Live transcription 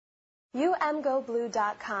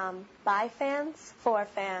UMGoBlue.com. By fans, for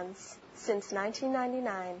fans. Since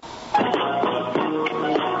 1999.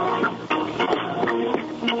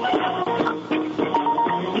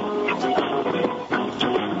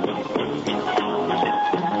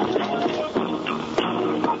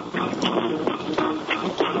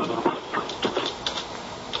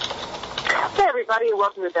 Hey, everybody, and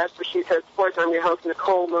welcome to That's What She Said Sports. I'm your host,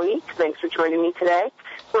 Nicole Monique. Thanks for joining me today.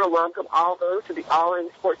 I want to welcome all those to the All In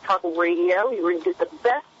Sports Talk Radio. You're going to get the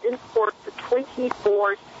best in sports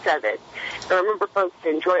 24/7. And remember, folks, to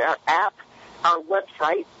enjoy our app, our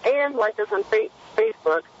website, and like us on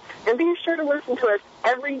Facebook. And be sure to listen to us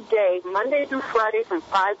every day, Monday through Friday from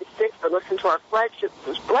 5 to 6, or listen to our flagship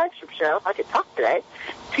show, if I could talk today,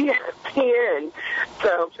 TN.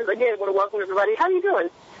 So, again, I want to welcome everybody. How are you doing?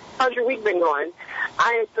 How's your week been going?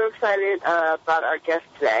 I am so excited about our guest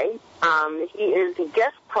today. He is the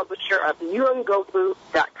guest publisher of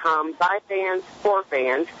UMGoBlue.com, by fans, for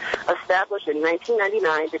fans, established in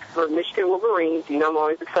 1999 for Michigan Wolverines. You know I'm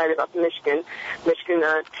always excited about the Michigan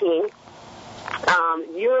team.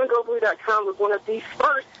 UMGoBlue.com was one of the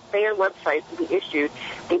first fan websites to be issued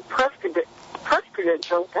a press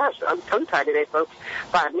credential, gosh, I'm tongue-tied today, folks,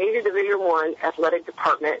 by a major Division I athletic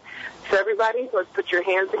department. So everybody, let's put your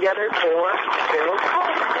hands together for Bill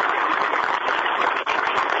Cole.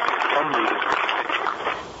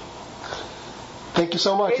 Thank you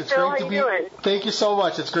so much. Hey, Phil, how you doing? Thank you so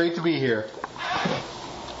much. It's great to be here.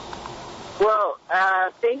 Well,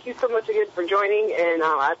 thank you so much again for joining, and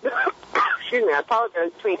excuse me, I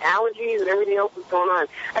apologize, between allergies and everything else that's going on.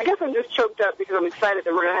 I guess I'm just choked up because I'm excited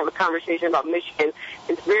that we're going to have a conversation about Michigan.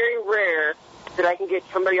 It's very rare that I can get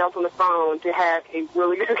somebody else on the phone to have a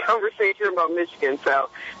really good conversation about Michigan. So,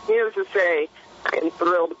 needless to say, I'm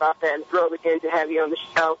thrilled about that and thrilled again to have you on the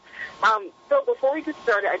show. So before we get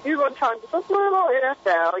started, I do want to talk just a little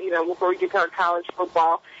NFL, before we get to our college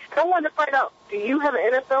football. And I wanted to find out, do you have an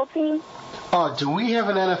NFL team? Oh, do we have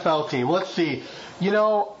an NFL team? Let's see.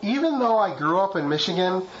 Even though I grew up in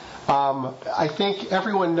Michigan, I think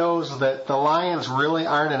everyone knows that the Lions really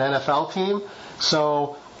aren't an NFL team.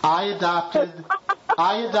 So I adopted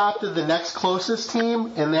the next closest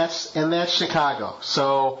team, and that's Chicago.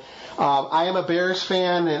 So I am a Bears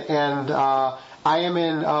fan, and I am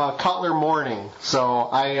in Cutler mourning. So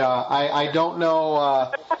I don't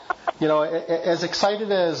know. As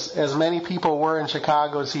excited as many people were in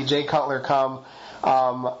Chicago to see Jay Cutler come,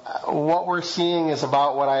 what we're seeing is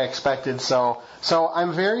about what I expected. So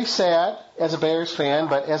I'm very sad as a Bears fan,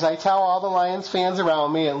 but as I tell all the Lions fans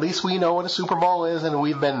around me, at least we know what a Super Bowl is, and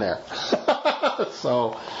we've been there.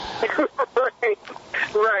 So.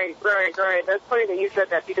 Right. That's funny that you said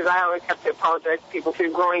that, because I always have to apologize to people too.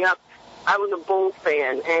 Growing up, I was a Bulls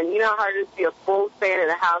fan, and you know how hard it is to be a Bulls fan in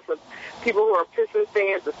a house of people who are Pistons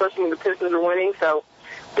fans, especially when the Pistons are winning. So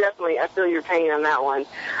definitely, I feel your pain on that one.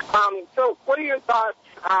 So what are your thoughts?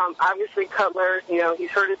 Obviously, Cutler, he's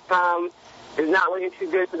hurt his thumb, is not looking too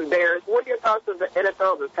good for the Bears. What are your thoughts of the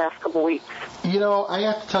NFL the past couple weeks? I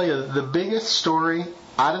have to tell you, the biggest story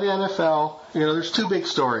out of the NFL, there's two big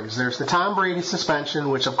stories. There's the Tom Brady suspension,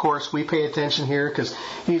 which, of course, we pay attention here because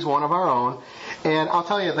he's one of our own. And I'll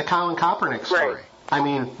tell you, the Colin Kaepernick story. Right. I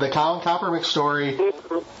mean, the Colin Kaepernick story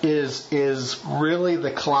is really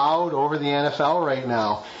the cloud over the NFL right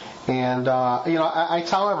now. And, I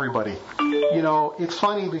tell everybody, it's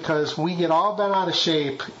funny because we get all bent out of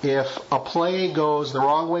shape if a play goes the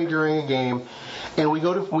wrong way during a game, and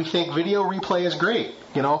we think video replay is great,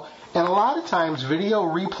 And a lot of times video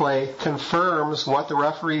replay confirms what the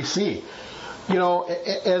referees see.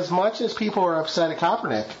 As much as people are upset at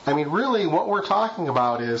Kaepernick, I mean, really what we're talking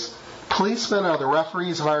about is policemen are the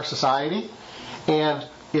referees of our society, and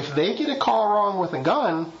if they get a call wrong with a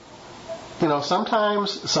gun,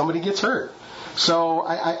 sometimes somebody gets hurt. So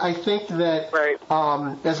I think that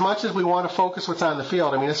as much as we want to focus what's on the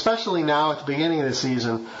field, I mean, especially now at the beginning of the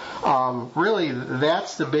season, really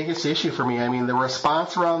that's the biggest issue for me. I mean, the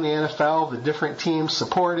response around the NFL, the different teams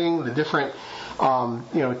supporting, the different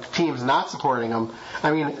teams not supporting him.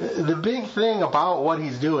 I mean, the big thing about what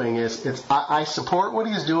he's doing is I support what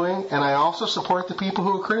he's doing, and I also support the people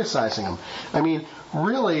who are criticizing him. I mean,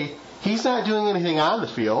 really, he's not doing anything on the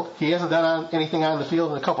field. He hasn't done anything on the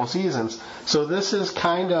field in a couple of seasons. So this is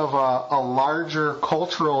kind of a larger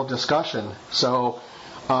cultural discussion. So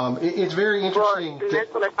it's very interesting. Well, and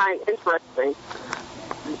that's what I find interesting.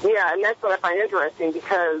 Yeah, and that's what I find interesting,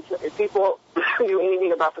 because if people do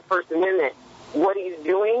anything about the First Amendment, what he's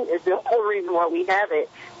doing is the whole reason why we have it.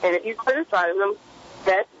 And if you criticize him,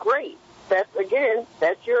 that's great. That's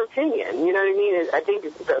your opinion. You know what I mean? I think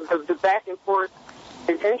the back and forth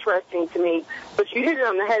It's interesting to me. But you hit it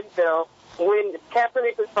on the head, Bill. When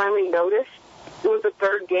Kaepernick was finally noticed, it was the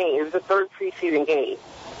third game. It was the third preseason game.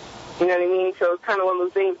 You know what I mean? So it's kind of one of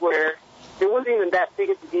those things where it wasn't even that big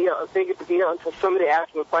of a deal until somebody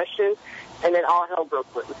asked him a question, and then all hell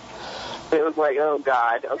broke loose. It was like, oh,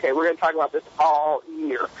 God, okay, we're going to talk about this all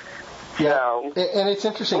year. Yeah, so, and it's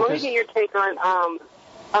interesting. Let me get your take on,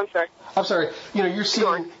 I'm sorry. You know,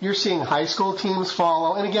 you're seeing high school teams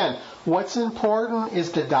follow. And again, what's important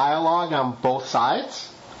is the dialogue on both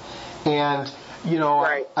sides. And, you know,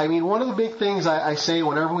 right. I mean, one of the big things I say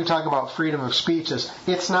whenever we talk about freedom of speech is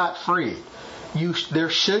it's not free. There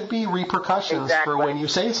should be repercussions for when you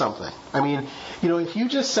say something. I mean, you know, if you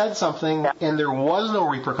just said something and there was no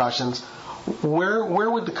repercussions, where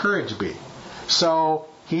would the courage be? So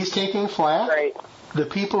he's taking flack. Right. The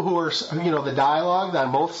people who are, you know, the dialogue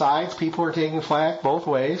on both sides, people are taking flack both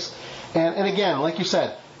ways. And again, like you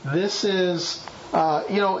said, this is,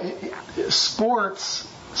 you know, sports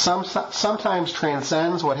sometimes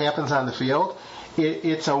transcends what happens on the field.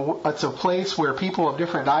 It's a place where people of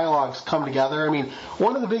different dialogues come together. I mean,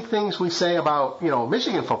 one of the big things we say about, you know,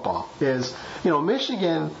 Michigan football is, you know,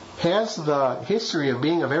 Michigan has the history of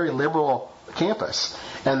being a very liberal campus,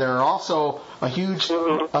 and there are also a huge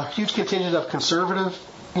contingent of conservative,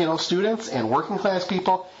 you know, students and working class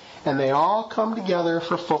people, and they all come together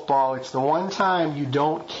for football. It's the one time you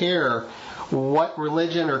don't care what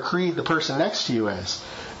religion or creed the person next to you is.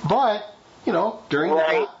 But, you know, during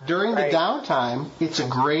the downtime, it's a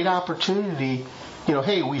great opportunity. You know,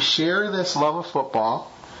 hey, we share this love of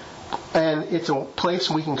football, and it's a place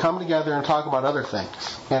we can come together and talk about other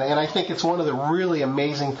things. And I think it's one of the really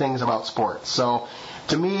amazing things about sports. So,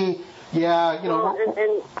 to me, yeah, you know.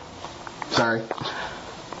 Sorry.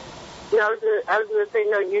 No, I was going to say,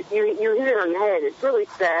 no, you hit it on the head. It's really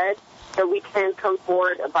sad that we can come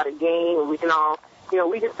forward about a game and we can all, you know,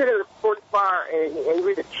 we can sit in a sports bar and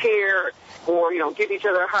read a chair or, you know, give each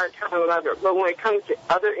other a hard time or whatever. But when it comes to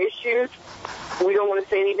other issues, we don't want to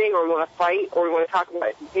say anything or we want to fight or we want to talk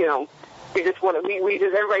about, you know, we just want to, we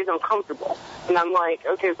just, everybody's uncomfortable. And I'm like,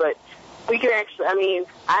 okay, but we can actually, I mean,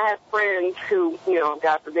 I have friends who, you know,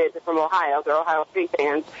 God forbid, they're from Ohio, they're Ohio State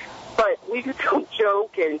fans, but we just don't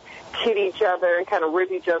joke and kid each other and kind of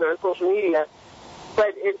rib each other on social media.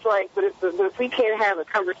 But it's like, but if we can't have a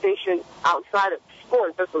conversation outside of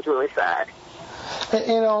sports, this was really sad.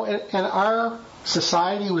 You know, and our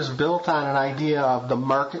society was built on an idea of the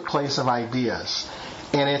marketplace of ideas.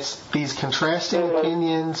 And it's these contrasting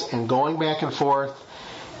opinions and going back and forth.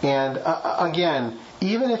 And again,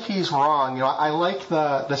 even if he's wrong, you know, I like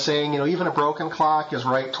the saying, you know, even a broken clock is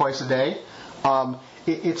right twice a day.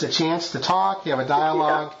 It's a chance to talk, you have a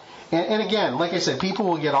dialogue. Yeah. And again, like I said, people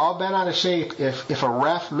will get all bent out of shape if a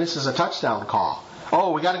ref misses a touchdown call.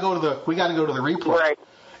 Oh, we got to go to the replay.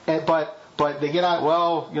 Right. But they get out.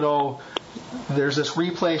 Well, you know, there's this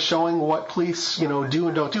replay showing what police, you know, do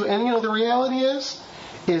and don't do. And you know, the reality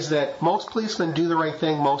is that most policemen do the right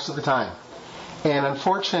thing most of the time. And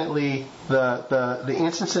unfortunately, the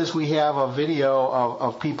instances we have of video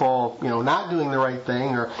of people, you know, not doing the right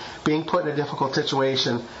thing or being put in a difficult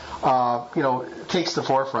situation, you know, takes the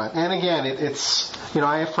forefront. And again, it's, you know,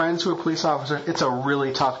 I have friends who are police officers. It's a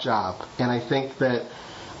really tough job. And I think that,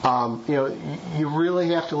 you know, you really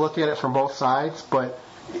have to look at it from both sides. But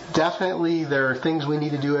definitely there are things we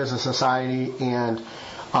need to do as a society. And, you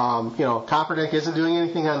know, Kaepernick isn't doing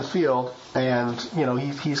anything on the field. And, you know,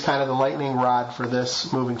 he's kind of the lightning rod for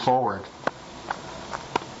this moving forward.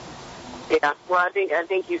 Yeah, well, I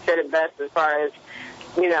think you said it best as far as,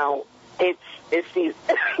 you know, it's these,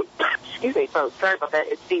 excuse me, folks, sorry about that,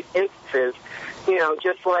 it's these instances, you know,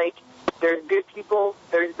 just like there's good people,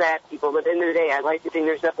 there's bad people, but at the end of the day, I like to think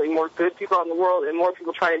there's definitely more good people in the world and more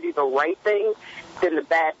people trying to do the right thing than the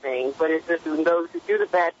bad thing, but it's just those who do the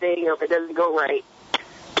bad thing, or if it doesn't go right,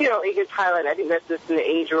 you know, it gets highlighted. I think that's just in the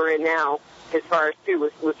age we're in now as far as, too,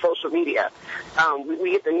 with social media.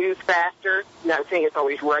 We get the news faster. Not saying it's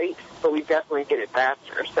always right, but we definitely get it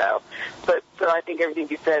faster. So I think everything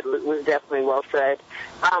you said was definitely well said.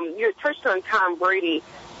 You had touched on Tom Brady.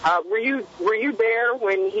 Were you there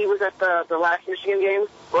when he was at the last Michigan game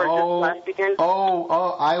or just last weekend?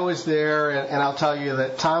 Oh, I was there, and I'll tell you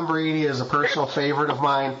that Tom Brady is a personal favorite of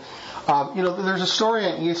mine. You know, there's a story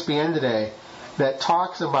on ESPN today that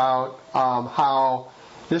talks about how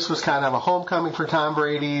this was kind of a homecoming for Tom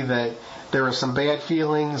Brady, that there were some bad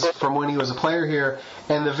feelings from when he was a player here.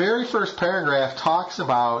 And the very first paragraph talks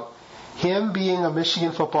about him being a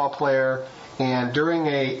Michigan football player and during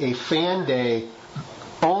a fan day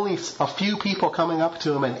only a few people coming up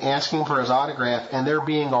to him and asking for his autograph, and there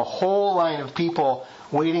being a whole line of people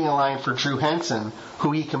waiting in line for Drew Henson,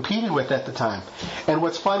 who he competed with at the time. And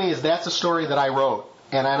what's funny is that's a story that I wrote,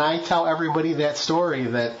 and I tell everybody that story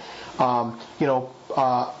that,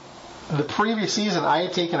 the previous season I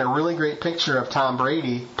had taken a really great picture of Tom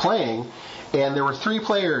Brady playing, and there were 3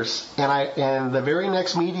 players, and the very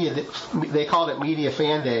next media, they called it Media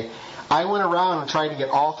Fan Day, I went around and tried to get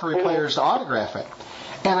all 3 players to autograph it.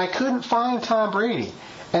 And I couldn't find Tom Brady.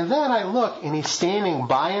 And then I look, and he's standing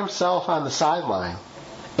by himself on the sideline.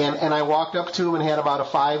 And I walked up to him and had about a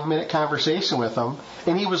 5-minute conversation with him.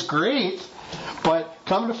 And he was great, but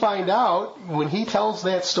come to find out, when he tells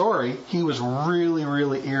that story, he was really,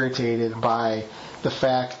 really irritated by the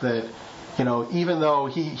fact that, even though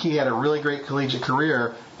he had a really great collegiate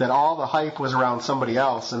career, that all the hype was around somebody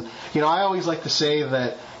else. And, I always like to say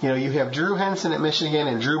that, you have Drew Henson at Michigan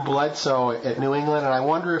and Drew Bledsoe at New England, and I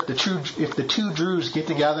wonder if the two Drews get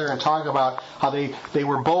together and talk about how they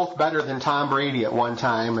were both better than Tom Brady at one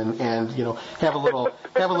time, and have a little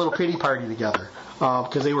pity party together,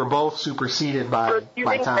 because they were both superseded by Tom. Do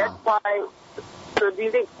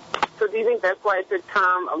you think that's why it took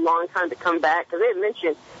Tom a long time to come back? Because they had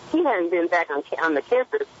mentioned he hadn't been back on the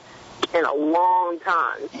campus in a long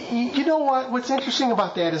time. You know what? What's interesting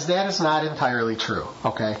about that is not entirely true.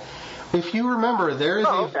 Okay, if you remember, there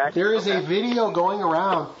is a video going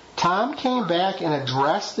around. Tom came back and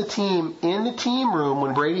addressed the team in the team room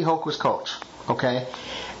when Brady Hoke was coach. Okay,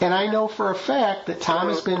 and I know for a fact that Tom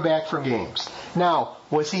has been back for games. Now,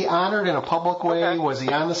 was he honored in a public way? Okay. Was he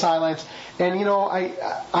on the sidelines? And,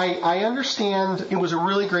 I understand it was a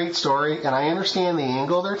really great story, and I understand the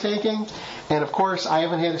angle they're taking. And, of course, I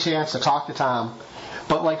haven't had a chance to talk to Tom.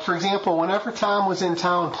 But, like, for example, whenever Tom was in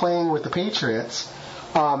town playing with the Patriots,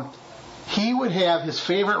 he would have his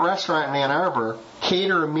favorite restaurant in Ann Arbor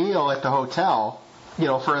cater a meal at the hotel,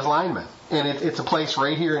 for his linemen. And it's a place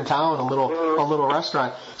right here in town, a little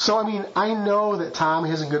restaurant. So, I know that Tom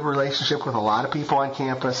has a good relationship with a lot of people on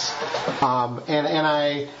campus.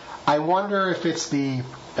 And I wonder if it's the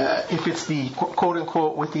quote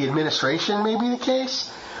unquote with the administration may be the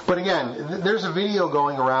case. But again, there's a video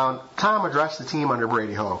going around. Tom addressed the team under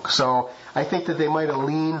Brady Hoke. So I think that they might have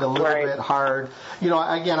leaned a little bit hard.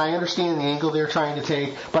 Again, I understand the angle they're trying to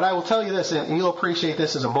take. But I will tell you this, and you'll appreciate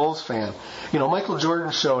this as a Bulls fan. Michael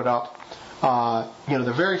Jordan showed up,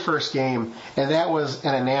 the very first game, and that was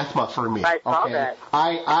an anathema for me. I saw that.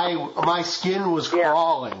 My skin was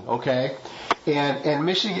crawling, okay? And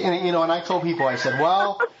Michigan, and I told people, I said,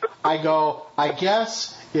 I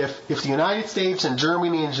guess if the United States and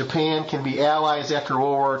Germany and Japan can be allies after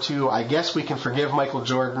World War II, I guess we can forgive Michael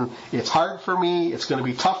Jordan. It's hard for me. It's going to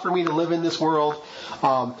be tough for me to live in this world.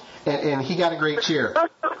 And he got a great cheer.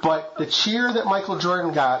 But the cheer that Michael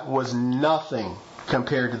Jordan got was nothing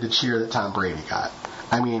compared to the cheer that Tom Brady got.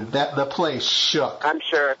 The place shook. I'm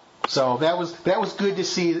sure. So that was good to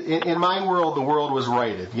see. In my world, the world was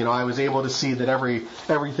righted. I was able to see that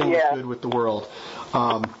everything was good with the world.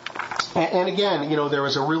 And again, there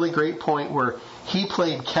was a really great point where he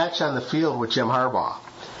played catch on the field with Jim Harbaugh.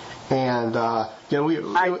 And I saw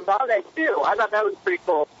that too. I thought that was pretty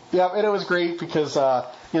cool. Yeah, and it was great because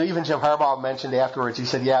even Jim Harbaugh mentioned afterwards. He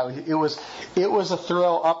said, it was a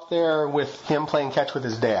thrill up there with him playing catch with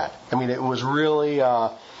his dad. It was really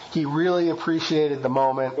he really appreciated the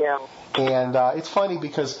moment. Yeah. And it's funny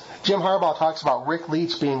because Jim Harbaugh talks about Rick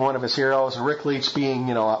Leach being one of his heroes, and Rick Leach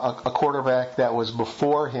being, a quarterback that was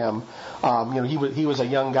before him. He was a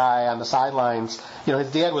young guy on the sidelines.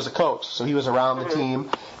 His dad was a coach, so he was around the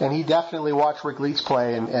team, and he definitely watched Rick Leach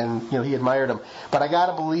play, and he admired him. But I got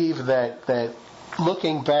to believe that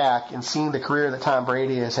looking back and seeing the career that Tom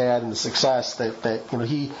Brady has had and the success that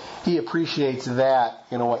he appreciates that,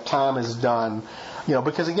 what Tom has done,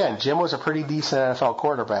 because again, Jim was a pretty decent NFL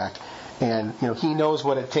quarterback. And, he knows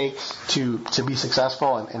what it takes to be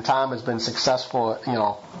successful, and Tom has been successful,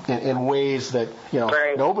 in ways that,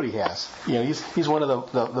 nobody has. He's one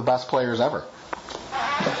of the best players ever.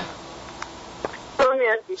 So let me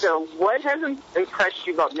ask you, so what has impressed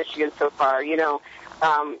you about Michigan so far?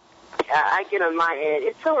 I get on my end.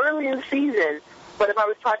 It's so early in the season, but if I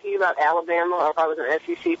was talking about Alabama or if I was an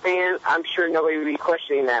SEC fan, I'm sure nobody would be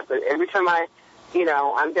questioning that. But every time I'm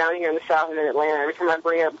down here in the South and in Atlanta. Every time I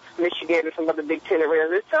bring up Michigan or some other Big Ten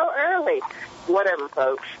areas, it's so early. Whatever,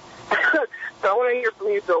 folks. So I want to hear from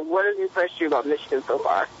you, Bill. What has impressed you about Michigan so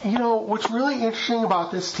far? What's really interesting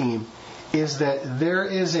about this team is that there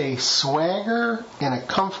is a swagger and a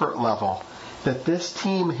comfort level that this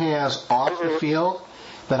team has off the field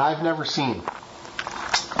that I've never seen.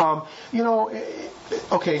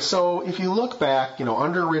 Okay, so if you look back,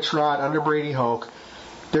 under Rich Rod, under Brady Hoke,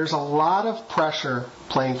 there's a lot of pressure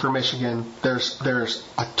playing for Michigan. There's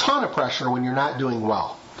a ton of pressure when you're not doing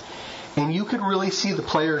well. And you could really see the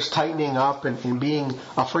players tightening up and being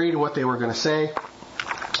afraid of what they were going to say.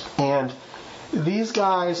 And these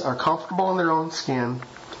guys are comfortable in their own skin,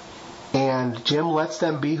 and Jim lets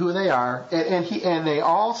them be who they are. And they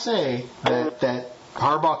all say that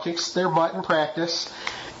Harbaugh kicks their butt in practice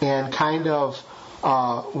and kind of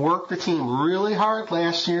worked the team really hard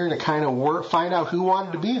last year to kind of find out who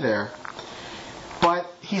wanted to be there. But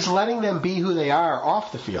he's letting them be who they are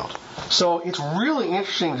off the field. So it's really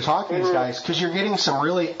interesting to talk to these guys because you're getting some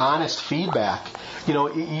really honest feedback.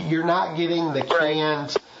 You're not getting the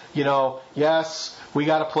canned, yes, we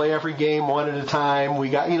got to play every game one at a time. We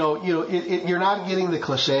got, you're not getting the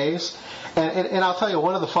cliches. And I'll tell you,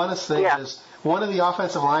 one of the funnest things is one of the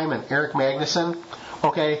offensive linemen, Eric Magnuson,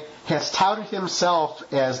 has touted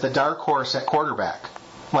himself as the dark horse at quarterback.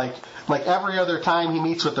 Like every other time he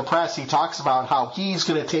meets with the press, he talks about how he's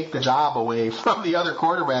going to take the job away from the other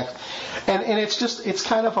quarterbacks. And it's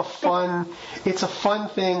kind of a fun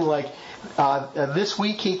thing. Like, this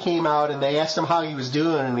week he came out and they asked him how he was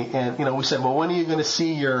doing. And we said, well, when are you going to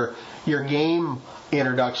see your game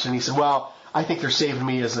introduction? He said, well, I think they're saving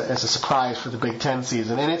me as a surprise for the Big Ten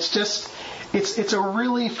season. And it's a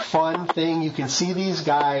really fun thing. You can see these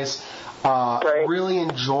guys really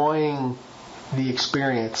enjoying the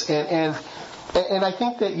experience, and I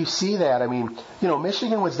think that you see that. I mean,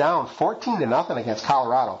 Michigan was down 14-0 against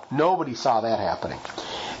Colorado. Nobody saw that happening,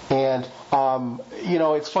 and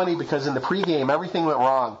it's funny because in the pregame everything went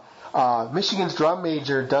wrong. Michigan's drum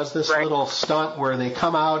major does this little stunt where they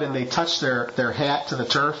come out and they touch their hat to the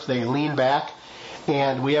turf. They lean back,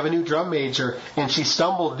 and we have a new drum major, and she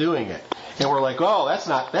stumbled doing it. And we're like, oh, that's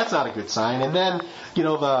not a good sign. And then,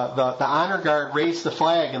 the honor guard raised the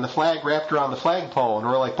flag, and the flag wrapped around the flagpole. And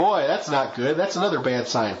we're like, boy, that's not good. That's another bad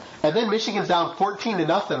sign. And then Michigan's down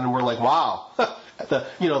 14-0, and we're like, wow,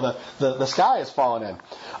 the sky is falling in.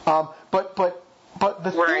 But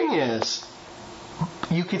the thing is,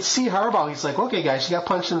 you could see Harbaugh. He's like, okay, guys, you got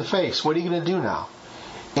punched in the face. What are you going to do now?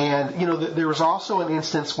 And there was also an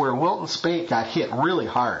instance where Wilton Speight got hit really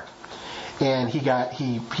hard. And he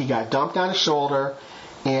got dumped on his shoulder,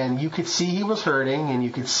 and you could see he was hurting, and you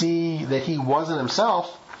could see that he wasn't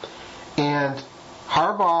himself. And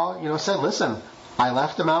Harbaugh, said, listen, I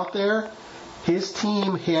left him out there. His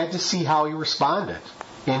team had to see how he responded,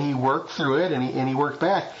 and he worked through it, and he worked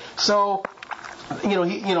back. So,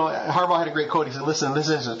 Harbaugh had a great quote. He said, listen, this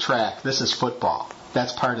isn't track. This is football.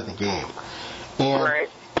 That's part of the game. And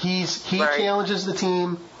he challenges the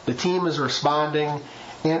team. The team is responding.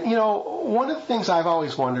 And, one of the things I've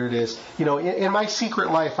always wondered is, in my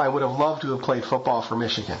secret life, I would have loved to have played football for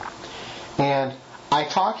Michigan. And I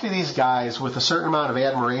talk to these guys with a certain amount of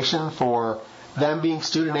admiration for them being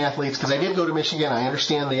student athletes, because I did go to Michigan. I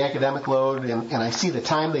understand the academic load, and I see the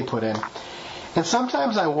time they put in. And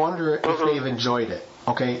sometimes I wonder if they've enjoyed it,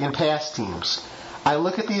 in past teams. I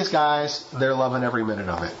look at these guys, they're loving every minute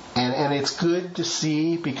of it. And it's good to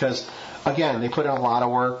see because, again, they put in a lot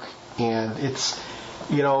of work, and it's...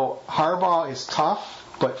 Harbaugh is tough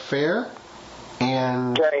but fair,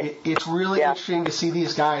 and it's really interesting to see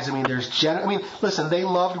these guys. I mean, listen, they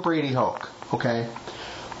loved Brady Hoke, okay?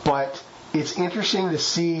 But it's interesting to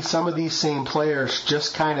see some of these same players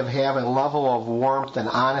just kind of have a level of warmth and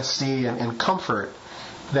honesty and comfort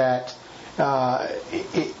that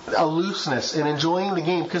a looseness and enjoying the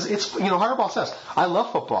game. Because it's, Harbaugh says, I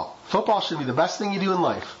love football. Football should be the best thing you do in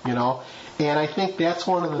life, And I think that's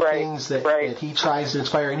one of the things that he tries to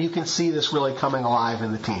inspire, and you can see this really coming alive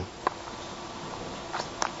in the team.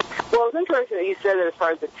 Well, it's interesting that you said that as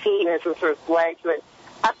far as the team has some sort of swag to it.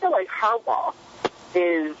 I feel like Harbaugh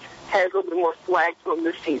has a little bit more swag to him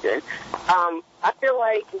this season. I feel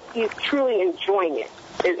like he's truly enjoying it.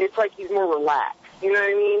 It's like he's more relaxed. You know what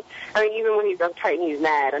I mean? I mean, even when he's uptight and he's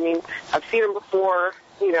mad. I mean, I've seen him before,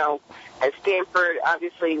 at Stanford,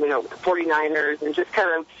 obviously, with the 49ers, and just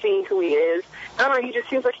kind of seeing who he is. I don't know, he just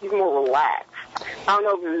seems like he's more relaxed. I don't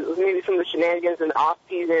know if it was maybe some of the shenanigans in the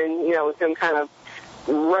off-season, with him kind of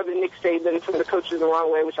rubbing Nick Saban and some of the coaches the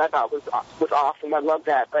wrong way, which I thought was awesome. I love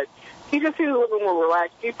that. But he just seems a little bit more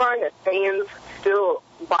relaxed. Do you find that fans still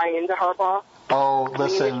buy into Harbaugh? Oh,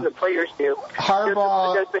 listen. The players do.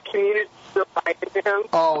 Harbaugh. Does the community still buy into him?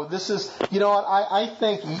 Oh, this is, what, I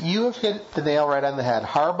think you have hit the nail right on the head.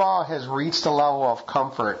 Harbaugh has reached a level of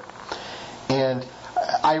comfort. And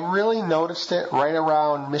I really noticed it right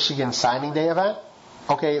around Michigan's signing day event.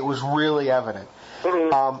 Okay, it was really evident.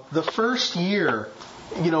 Mm-hmm. The first year,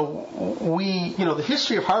 the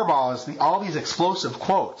history of Harbaugh is all these explosive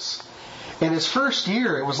quotes. In his first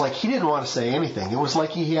year, it was like he didn't want to say anything. It was like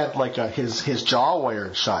he had his jaw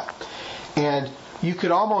wired shut. And you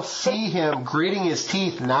could almost see him gritting his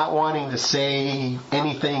teeth, not wanting to say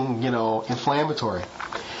anything, inflammatory.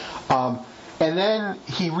 And then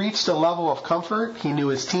he reached a level of comfort. He knew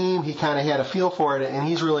his team. He kind of had a feel for it, and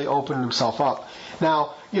he's really opened himself up.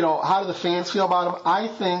 Now, how do the fans feel about him? I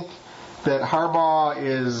think that Harbaugh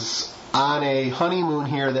is on a honeymoon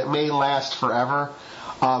here that may last forever.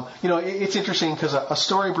 It's interesting because a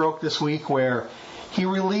story broke this week where he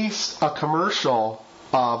released a commercial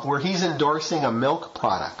where he's endorsing a milk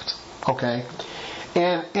product. Okay.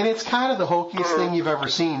 And it's kind of the hokiest thing you've ever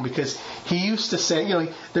seen, because he used to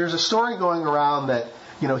say, there's a story going around that,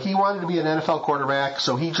 he wanted to be an NFL quarterback,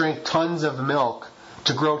 so he drank tons of milk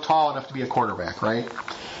to grow tall enough to be a quarterback, right?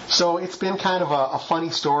 So it's been kind of a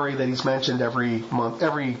funny story that he's mentioned every month,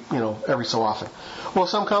 every so often. Well,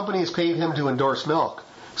 some companies paid him to endorse milk.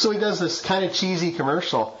 So he does this kind of cheesy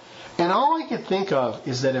commercial. And all I could think of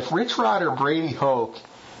is that if Rich Rod or Brady Hoke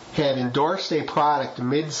had endorsed a product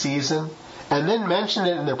mid-season and then mentioned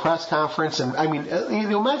it in their press conference, and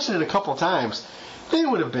mentioned it a couple times, they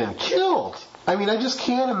would have been killed. I just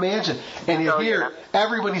can't imagine. And here,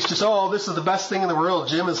 everybody's just, this is the best thing in the world.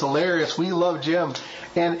 Jim is hilarious. We love Jim.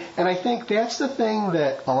 And I think that's the thing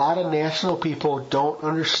that a lot of national people don't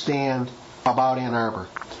understand about Ann Arbor.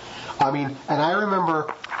 And I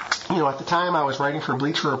remember, at the time I was writing for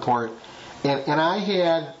Bleacher Report, and I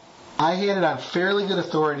had it on fairly good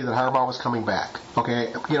authority that Harbaugh was coming back.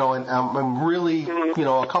 Okay, and I'm really,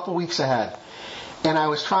 a couple weeks ahead, and I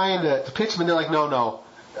was trying to pitch them, and they're like, no,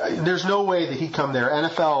 there's no way that he'd come there.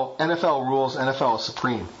 NFL rules, NFL is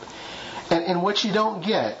supreme. And what you don't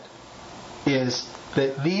get is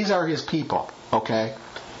that these are his people. Okay.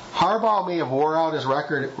 Harbaugh may have worn out his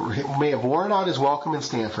record, may have worn out his welcome in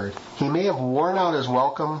Stanford. He may have worn out his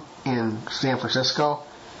welcome in San Francisco,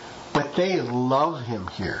 but they love him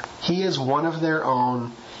here. He is one of their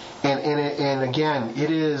own, and again,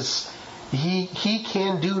 it is he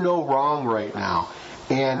can do no wrong right now.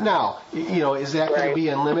 And now, is that going to be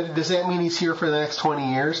unlimited? Does that mean he's here for the next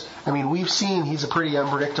 20 years? We've seen he's a pretty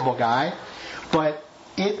unpredictable guy, but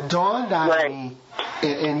it dawned on me,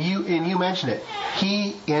 and you mentioned it,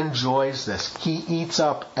 he enjoys this. He eats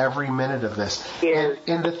up every minute of this. Yeah.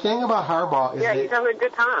 And the thing about Harbaugh is that he's having a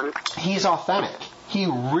good time. He's authentic. He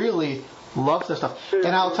really loves this stuff. Mm-hmm.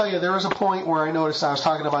 And I'll tell you, there was a point where I noticed, I was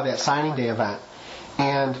talking about that signing day event,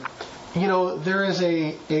 and there is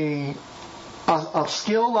a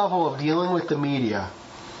skill level of dealing with the media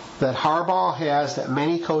that Harbaugh has that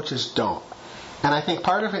many coaches don't. And I think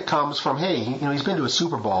part of it comes from, he's been to a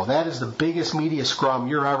Super Bowl. That is the biggest media scrum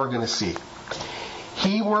you're ever going to see.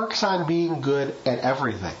 He works on being good at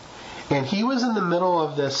everything. And he was in the middle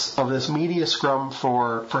of this media scrum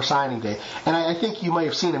for signing day. And I think you might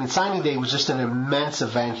have seen, signing day was just an immense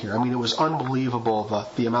event here. It was unbelievable,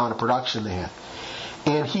 the amount of production they had.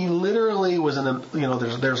 And he literally was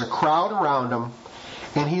there's a crowd around him,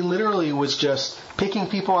 and he literally was just picking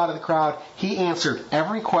people out of the crowd. He answered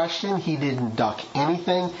every question. He didn't duck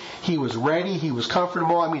anything. He was ready. He was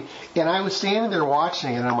comfortable. And I was standing there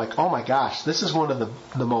watching it, and I'm like, oh my gosh, this is one of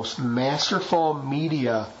the most masterful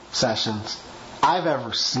media sessions I've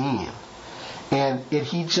ever seen. And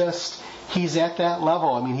he's at that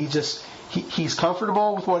level. He's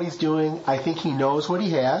comfortable with what he's doing. I think he knows what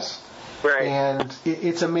he has. Right. And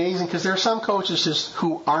it's amazing, because there are some coaches just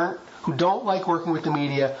who don't like working with the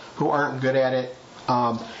media, who aren't good at it,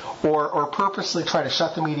 or purposely try to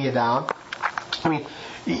shut the media down.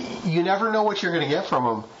 You never know what you're going to get from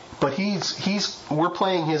him, but we're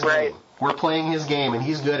playing his game. We're playing his game, and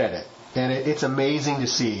he's good at it. And it's amazing to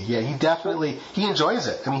see. Yeah, he enjoys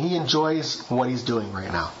it. He enjoys what he's doing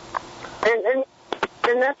right now.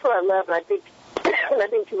 And that's what I love, and I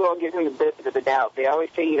think people all give him the benefit of the doubt. They always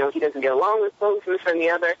say, he doesn't get along with folks, this and the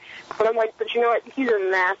other. But I'm like, but you know what? He's a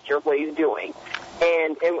master of what he's doing.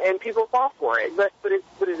 And people fall for it. But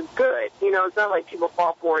it's good. It's not like people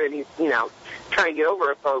fall for it and he's, trying to get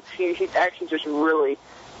over it, folks. He's actually just really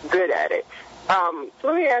good at it. So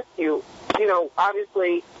let me ask you,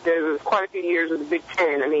 obviously there was quite a few years of the Big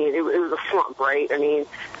Ten. It was a slump, right?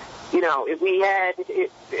 If we had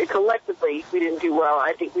collectively, we didn't do well.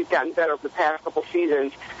 I think we've gotten better over the past couple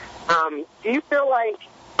seasons. Do you feel like,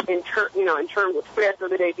 in terms of the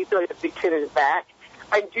other day, do you feel like the Big Ten is back?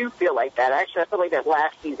 I do feel like that. Actually, I feel like that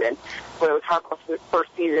last season when it was Harbaug's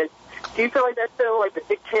first season. Do you feel like the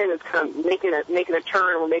Big Ten is kind of making a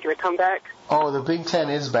turn or making a comeback? Oh, the Big Ten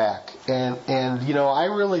is back, And you know, I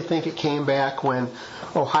really think it came back when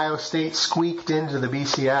Ohio State squeaked into the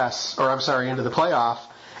into the playoff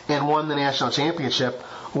and won the national championship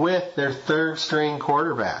with their third string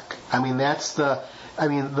quarterback. I mean, the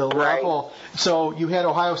level. So you had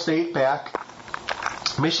Ohio State back,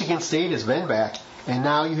 Michigan State has been back, and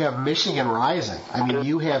now you have Michigan rising. I mean,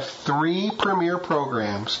 you have 3 premier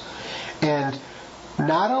programs, and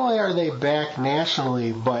not only are they back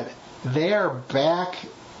nationally, but they are back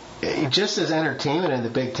just as entertainment in the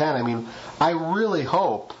Big Ten. I mean, I really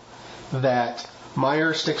hope that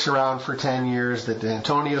Meyer sticks around for 10 years, that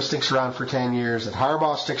D'Antonio sticks around for 10 years, that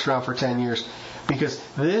Harbaugh sticks around for 10 years, because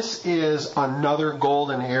this is another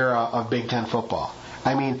golden era of Big Ten football.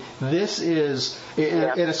 I mean, this is,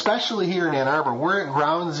 and especially here in Ann Arbor, we're at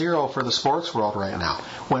ground zero for the sports world right now.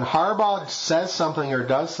 When Harbaugh says something or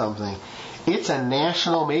does something, it's a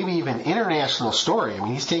national, maybe even international story. I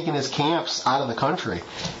mean, he's taking his camps out of the country.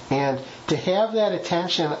 And to have that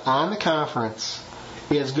attention on the conference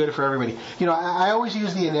is good for everybody. You know, I always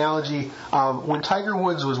use the analogy when Tiger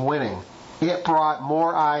Woods was winning, it brought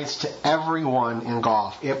more eyes to everyone in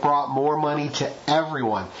golf. It brought more money to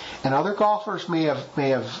everyone. And other golfers may have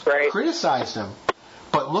criticized him.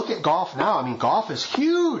 But look at golf now. I mean, golf is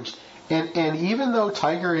huge. And even though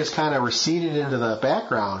Tiger has kind of receded into the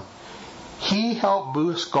background, he helped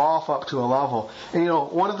boost golf up to a level. And, you know,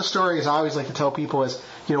 one of the stories I always like to tell people is,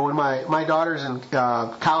 you know, when my daughter's in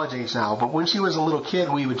college age now, but when she was a little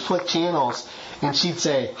kid, we would flick channels, and she'd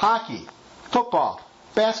say, hockey, football,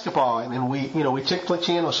 basketball, and then we flick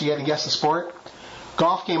channels. She had to guess the sport.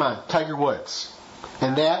 Golf came on, Tiger Woods.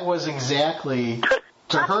 And that was exactly,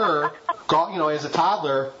 to her, golf, you know, as a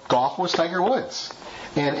toddler, golf was Tiger Woods.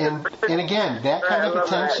 And again, that kind of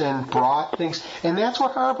attention brought things, and that's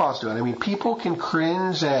what Harbaugh's doing. I mean, people can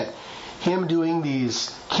cringe at him doing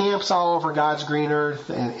these camps all over God's green earth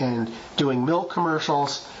and doing milk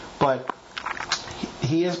commercials, but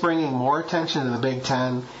he is bringing more attention to the Big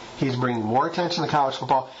Ten. He's bringing more attention to college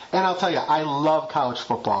football. And I'll tell you, I love college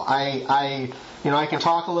football. I can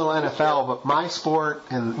talk a little NFL, but my sport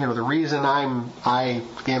and, you know, the reason I'm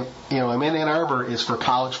in Ann Arbor is for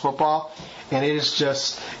college football. And it is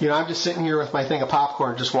just, you know, I'm just sitting here with my thing of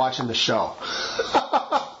popcorn just watching the show.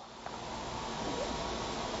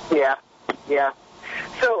 Yeah.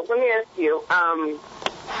 So let me ask you,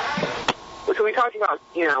 so we talked about,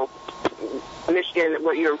 you know, Michigan,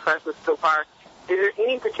 what you're impressed with so far. Is there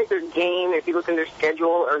any particular game, if you look in their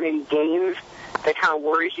schedule, or maybe games that kind of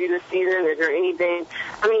worries you this season? Is there anything?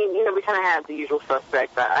 I mean, you know, we kind of have the usual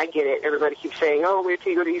suspects. I get it. Everybody keeps saying, oh, wait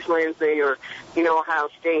till you go to East Lansing or, you know, Ohio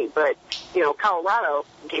State. But, you know, Colorado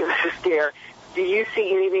gave us a scare. Do you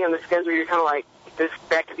see anything on the schedule you're kind of like,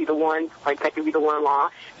 that could be the one, like that could be the one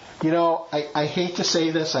loss? You know, I hate to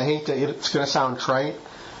say this. It's going to sound trite.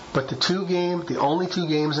 But the only 2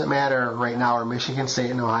 games that matter right now are Michigan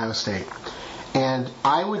State and Ohio State. And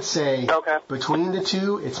I would say between the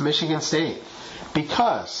 2, it's Michigan State.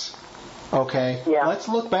 Because, let's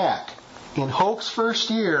look back. In Hoke's first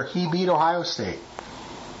year, he beat Ohio State.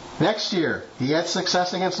 Next year, he had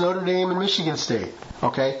success against Notre Dame and Michigan State.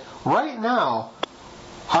 Okay? Right now,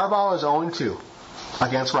 Harbaugh is 0-2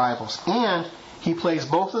 against rivals. And he plays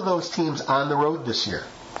both of those teams on the road this year.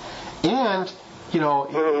 And, you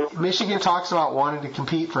know, Michigan talks about wanting to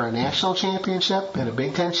compete for a national championship and a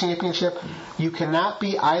Big Ten championship. You cannot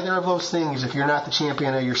be either of those things if you're not the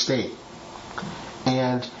champion of your state.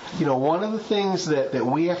 And, you know, one of the things that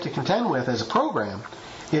we have to contend with as a program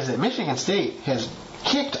is that Michigan State has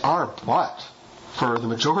kicked our butt for the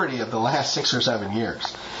majority of the last 6 or 7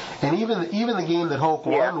 years. And even the game that Hoke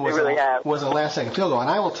won was a last-second field goal. And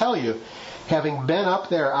I will tell you, having been up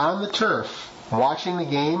there on the turf watching the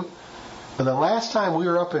game, the last time we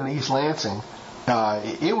were up in East Lansing,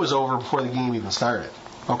 it was over before the game even started.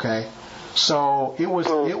 Okay? So it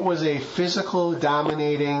was a physical,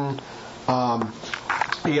 dominating,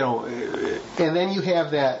 you know, and then you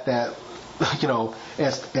have that you know,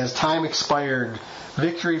 as time expired,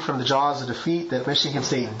 victory from the jaws of defeat that Michigan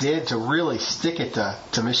State did to really stick it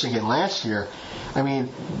to Michigan last year. I mean,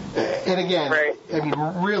 and again, I mean,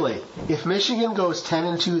 really, if Michigan goes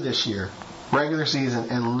 10-2 this year, regular season,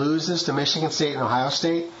 and loses to Michigan State and Ohio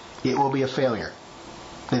State, it will be a failure.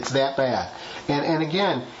 It's that bad. And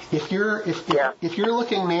again, if you're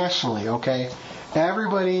looking nationally, okay,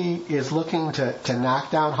 everybody is looking to knock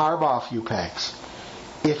down Harbaugh a few pegs.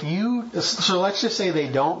 So let's just say they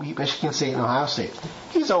don't beat Michigan State and Ohio State.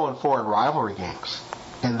 He's 0-4 in rivalry games.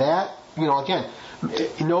 And that, you know, again,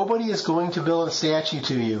 nobody is going to build a statue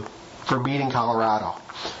to you for beating Colorado.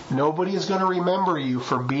 Nobody is going to remember you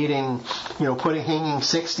for beating, you know, hanging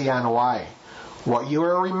 60 on Hawaii. What you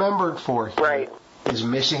are remembered for here Right. is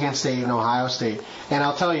Michigan State and Ohio State. And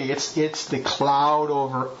I'll tell you, it's the cloud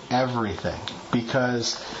over everything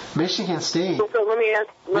because Michigan State. So let me ask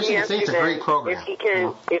Michigan State's you a great program. If he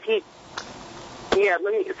can,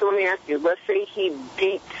 let me ask you. Let's say he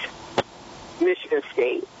beats Michigan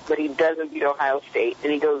State, but he doesn't beat Ohio State,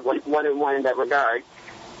 and he goes like 1-1 in that regard.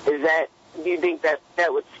 Do you think that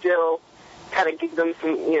would still kind of give them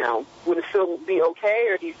some, would it still be okay,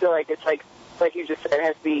 or do you feel like it's like you just said, it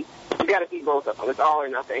has to be, you got to beat both of them. It's all or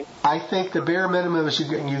nothing. I think the bare minimum is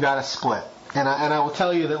you got to split. And I will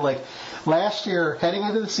tell you that, like, last year, heading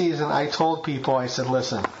into the season, I told people, I said,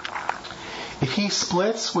 listen, if he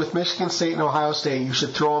splits with Michigan State and Ohio State, you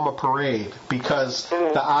should throw him a parade because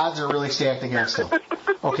the odds are really stacked against him.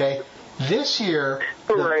 Okay? This year,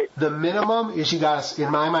 the minimum is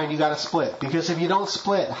in my mind, you got to split. Because if you don't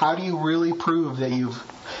split, how do you really prove that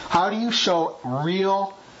how do you show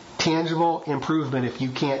real tangible improvement if you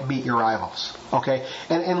can't beat your rivals? Okay?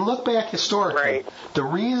 And look back historically. Right. The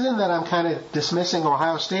reason that I'm kind of dismissing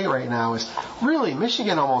Ohio State right now is really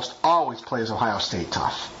Michigan almost always plays Ohio State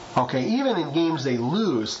tough. Okay? Even in games they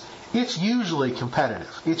lose, it's usually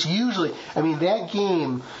competitive. It's usually, that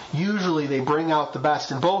game, usually they bring out the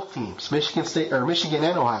best in both teams, Michigan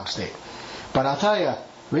and Ohio State. But I'll tell you,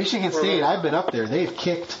 Michigan State, I've been up there. They've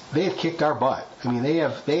kicked our butt.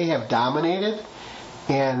 They have dominated.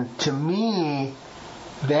 And to me,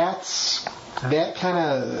 that kind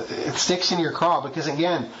of, it sticks in your craw because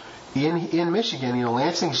again, in Michigan,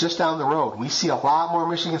 Lansing's just down the road. We see a lot more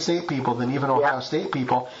Michigan State people than even Ohio State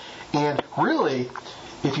people. And really,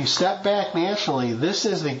 if you step back nationally, this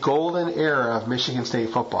is the golden era of Michigan State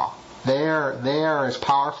football. They are as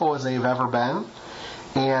powerful as they've ever been.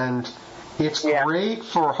 And it's great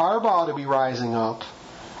for Harbaugh to be rising up.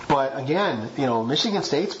 But again, Michigan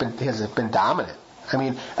State's has been dominant.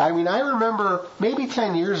 I remember maybe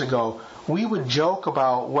 10 years ago, we would joke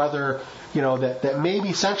about whether, that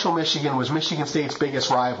maybe Central Michigan was Michigan State's biggest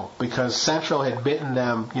rival because Central had bitten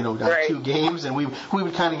them, on 2 games, and we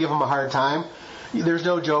would kind of give them a hard time. There's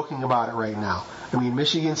no joking about it right now.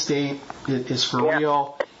 Michigan State is for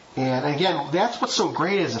real. And again, that's what's so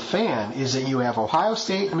great as a fan is that you have Ohio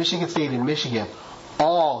State, Michigan State, and Michigan,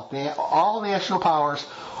 all national powers.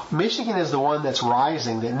 Michigan is the one that's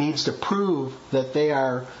rising that needs to prove that they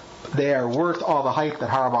are worth all the hype that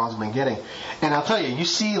Harbaugh's been getting. And I'll tell you, you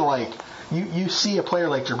see a player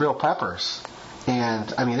like Jabril Peppers, and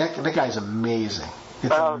that guy's amazing.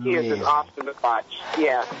 It's amazing. He is just awesome to watch.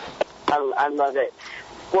 Yeah, I love it.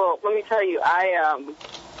 Well, let me tell you,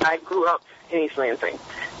 I grew up in East Lansing,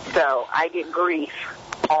 so I get grief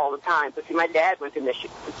all the time. But see, my dad went to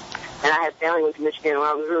Michigan, and I had family who went to Michigan when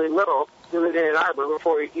I was really little. We lived in Ann Arbor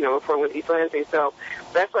before I went to East Lansing, so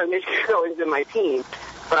that's why Michigan's always been my team.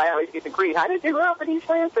 But I always get the grief. How did you grow up in East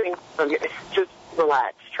Lansing? Okay, just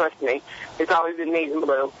relax. Trust me. It's always been maize and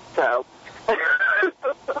blue. So, and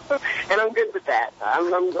I'm good with that.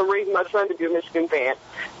 I'm raising my son to be a Michigan fan.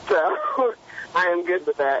 So, I am good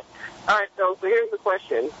with that. All right, so here's the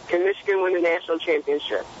question. Can Michigan win the national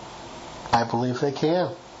championship? I believe they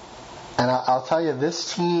can. And I'll tell you,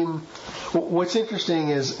 this team, what's interesting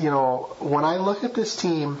is, when I look at this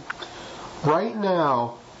team, right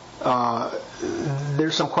now,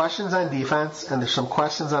 there's some questions on defense and there's some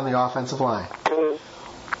questions on the offensive line.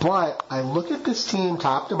 But I look at this team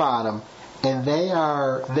top to bottom, and they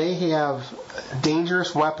have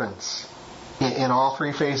dangerous weapons in all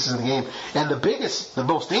 3 phases of the game. And the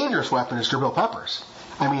most dangerous weapon is Jabril Peppers.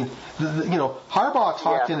 Harbaugh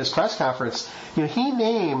talked in his press conference, he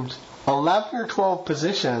named 11 or 12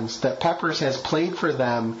 positions that Peppers has played for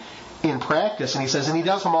them in practice, and he says, and he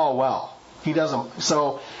does them all well. He does them.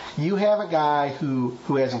 So you have a guy who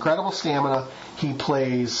has incredible stamina. He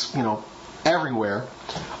plays, everywhere.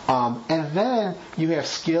 And then you have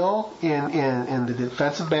skill in the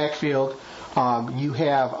defensive backfield. You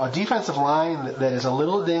have a defensive line that is a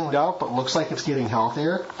little dinged up, but looks like it's getting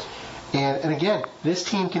healthier. And again, this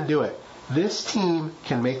team can do it. This team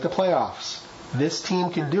can make the playoffs. This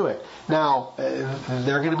team can do it. Now,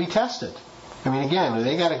 they're going to be tested. Again,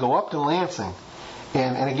 they got to go up to Lansing.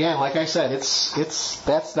 And again, like I said,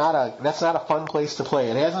 that's not a fun place to play.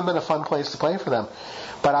 It hasn't been a fun place to play for them.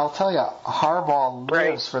 But I'll tell you, Harbaugh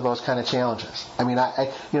lives for those kind of challenges.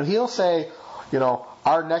 He'll say,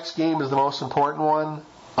 our next game is the most important one.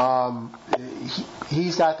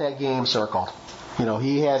 He's got that game circled.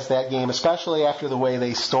 He has that game, especially after the way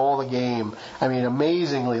they stole the game.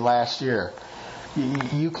 Amazingly last year.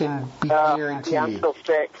 You can be guaranteed. Yeah, I'm still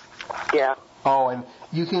sick. Yeah. Oh, and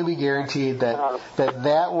you can be guaranteed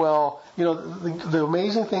that will. The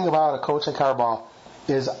amazing thing about a coach like Harbaugh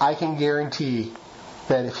is I can guarantee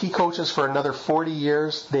that if he coaches for another 40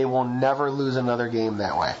 years, they will never lose another game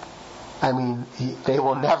that way. I mean, they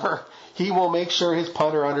will never. He will make sure his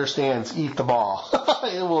punter understands, eat the ball.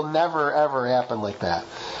 It will never, ever happen like that.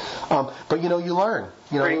 But, you learn.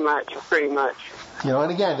 Pretty much.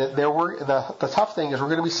 And again, the tough thing is we're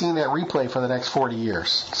going to be seeing that replay for the next 40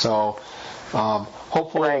 years. So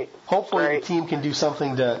hopefully the team can do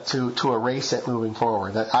something to erase it moving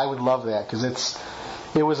forward. I would love that because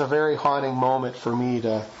it was a very haunting moment for me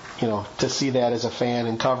to see that as a fan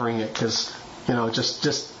and covering it because,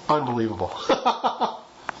 just unbelievable.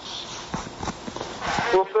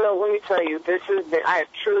 Well, Phil, let me tell you, I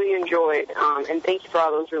have truly enjoyed, and thank you for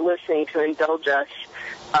all those who are listening to indulge us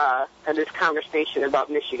in this conversation about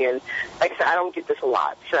Michigan. Like I said, I don't get this a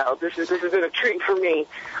lot, so this has been a treat for me.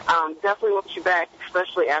 Definitely want you back,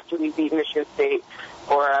 especially after we beat Michigan State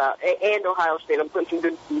and Ohio State. I'm putting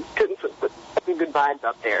some good vibes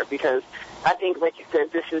up there because I think, like you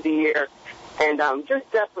said, this is the year. And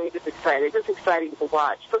just exciting to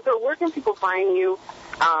watch. So where can people find you,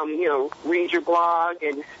 read your blog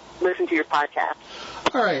and listen to your podcast?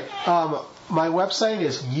 All right. My website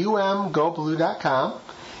is umgoblue.com,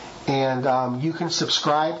 and you can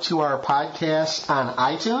subscribe to our podcasts on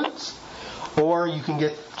iTunes, or you can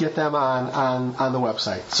get them on the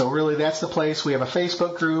website. So really, that's the place. We have a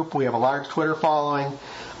Facebook group. We have a large Twitter following.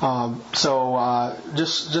 So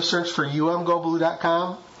just search for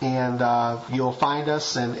umgoblue.com. And you'll find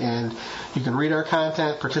us, and you can read our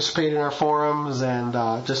content, participate in our forums, and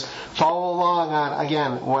just follow along on,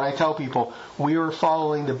 again, what I tell people, we are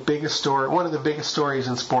following the biggest story, one of the biggest stories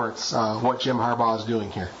in sports, what Jim Harbaugh is doing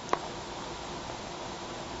here.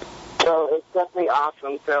 So it's definitely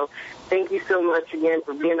awesome. So thank you so much again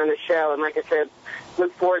for being on the show. And like I said,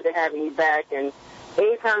 look forward to having you back. And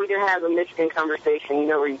anytime we can have a Michigan conversation, you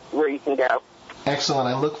know where you can go. Excellent.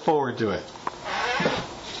 I look forward to it.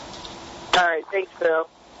 All right. Thanks, Phil.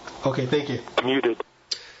 Okay, thank you. Muted.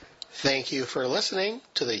 Thank you for listening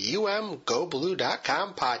to the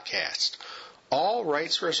umgoblue.com podcast. All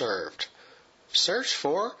rights reserved. Search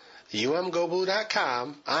for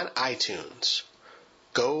umgoblue.com on iTunes.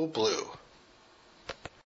 Go Blue.